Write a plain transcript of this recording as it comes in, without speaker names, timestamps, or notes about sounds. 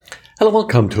Hello,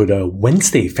 welcome to the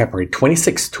Wednesday, February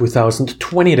 26,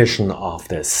 2020 edition of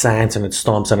the SANS and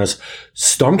Storm Center's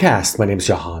StormCast. My name is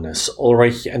Johannes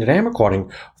Ulrich, and today I'm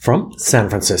recording from San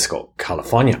Francisco,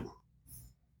 California.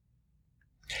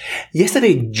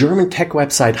 Yesterday, German tech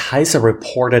website Heise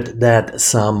reported that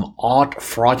some odd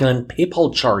fraudulent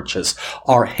PayPal charges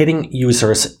are hitting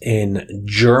users in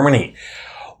Germany.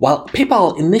 While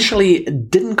PayPal initially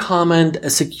didn't comment,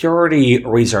 a security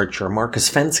researcher, Markus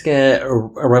Fenske,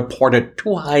 reported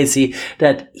to Heise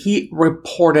that he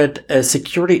reported a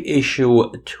security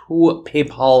issue to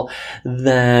PayPal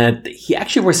that he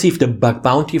actually received a bug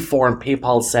bounty for, and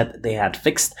PayPal said they had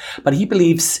fixed, but he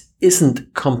believes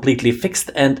isn't completely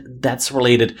fixed, and that's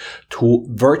related to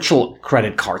virtual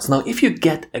credit cards. Now, if you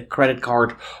get a credit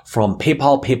card from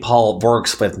PayPal, PayPal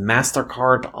works with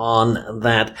MasterCard on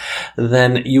that,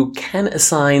 then you can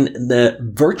assign the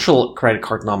virtual credit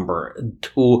card number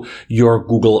to your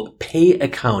Google Pay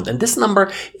account. And this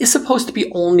number is supposed to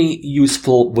be only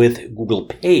useful with Google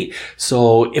Pay.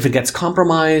 So if it gets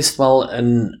compromised, well,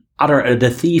 the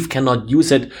thief cannot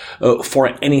use it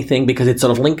for anything because it's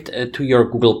sort of linked to your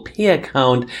Google Pay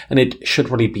account, and it should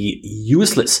really be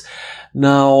useless.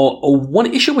 Now,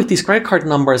 one issue with these credit card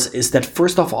numbers is that,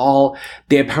 first of all,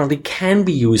 they apparently can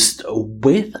be used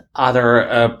with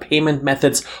other payment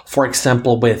methods, for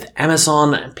example, with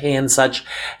Amazon Pay and such,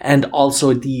 and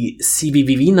also the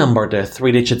CVV number, the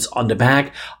 3 digits on the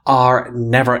back, are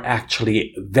never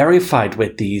actually verified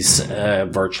with these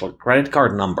virtual credit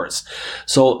card numbers.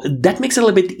 So that makes it a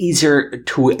little bit easier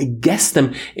to guess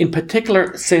them, in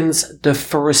particular since the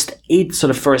first 8, so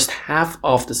the first half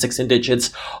of the 16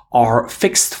 digits are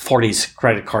fixed for these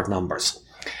credit card numbers.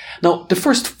 Now, the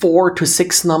first 4 to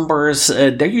 6 numbers,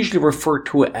 they're usually referred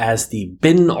to as the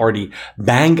BIN or the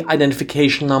bank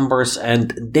identification numbers,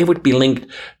 and they would be linked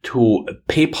to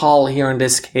PayPal here in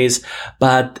this case.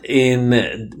 But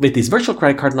with these virtual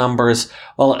credit card numbers,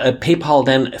 well, PayPal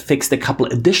then fixed a couple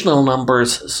additional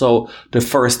numbers, so the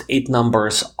first 8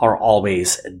 numbers are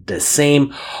always the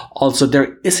same. Also,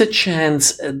 there is a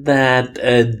chance that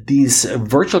these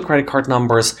virtual credit card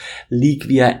numbers leak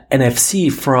via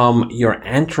NFC from your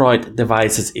Android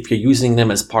devices if you're using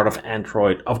them as part of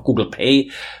Android of Google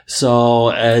Pay.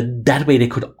 So that way they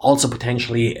could also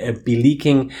potentially be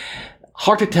leaking.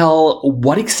 Hard to tell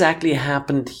what exactly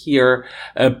happened here.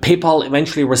 PayPal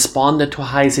eventually responded to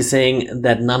Heise saying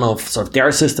that none of sort of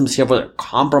their systems here were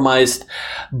compromised,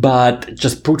 but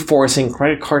just brute forcing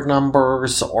credit card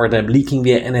numbers or them leaking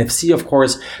via NFC, of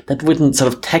course, that wouldn't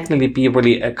sort of technically be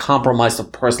really a compromise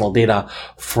of personal data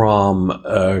from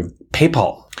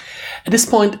PayPal. At this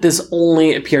point, this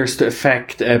only appears to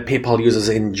affect PayPal users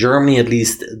in Germany. At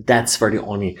least that's where the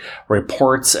only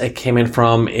reports came in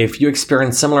from. If you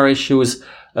experience similar issues,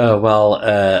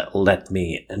 let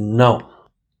me know.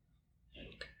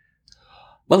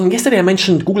 Well, yesterday I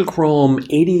mentioned Google Chrome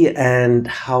 80 and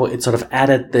how it sort of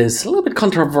added this a little bit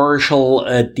controversial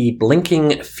deep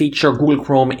linking feature. Google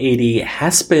Chrome 80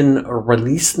 has been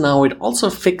released now. It also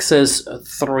fixes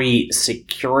 3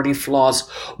 security flaws.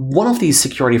 One of these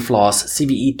security flaws,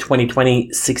 CVE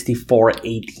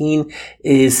 2020-6418,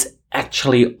 is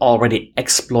actually already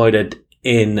exploited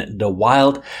in the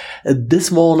wild. This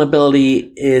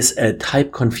vulnerability is a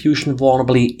type confusion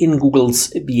vulnerability in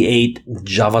Google's V8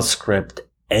 JavaScript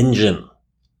engine.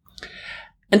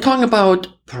 And talking about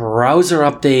browser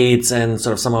updates and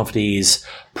sort of some of these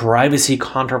privacy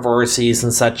controversies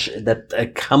and such that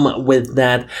come with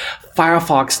that,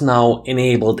 Firefox now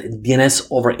enabled DNS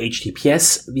over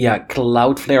HTTPS via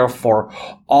Cloudflare for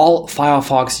all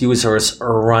Firefox users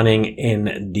running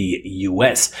in the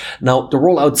US. Now, the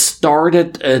rollout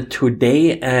started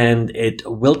today, and it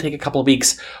will take a couple of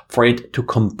weeks for it to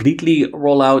completely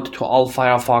roll out to all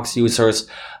Firefox users.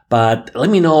 But let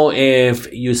me know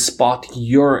if you spot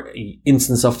your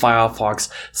instance of Firefox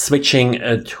switching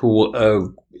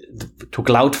to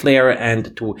Cloudflare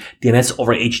and to DNS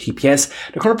over HTTPS.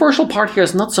 The controversial part here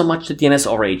is not so much the DNS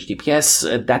over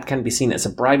HTTPS. That can be seen as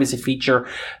a privacy feature,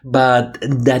 but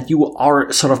that you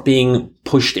are sort of being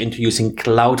pushed into using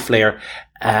Cloudflare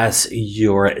as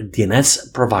your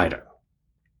DNS provider.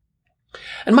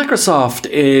 And Microsoft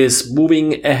is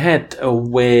moving ahead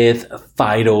with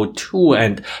FIDO2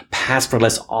 and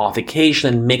passwordless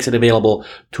authentication and makes it available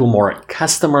to more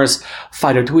customers.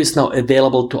 FIDO2 is now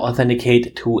available to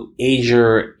authenticate to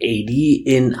Azure AD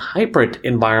in hybrid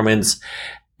environments.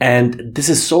 And this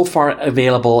is so far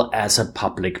available as a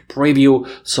public preview.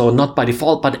 So not by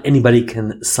default, but anybody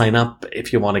can sign up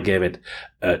if you want to give it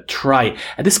try.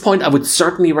 At this point, I would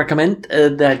certainly recommend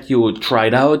that you try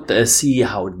it out, see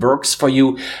how it works for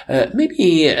you.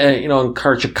 Maybe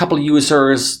encourage a couple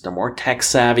users, the more tech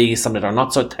savvy, some that are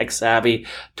not so tech savvy,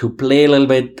 to play a little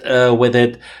bit with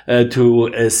it,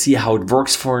 to see how it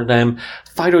works for them.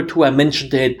 FIDO2, I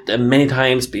mentioned it many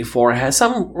times before, has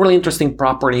some really interesting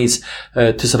properties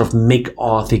to sort of make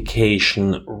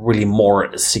authentication really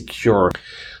more secure.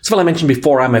 So, I mentioned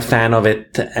before, I'm a fan of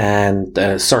it and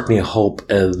certainly hope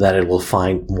that it will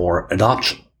find more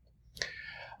adoption.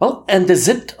 Well, and that's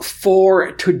it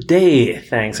for today.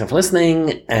 Thanks for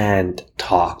listening and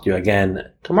talk to you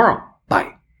again tomorrow.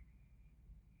 Bye.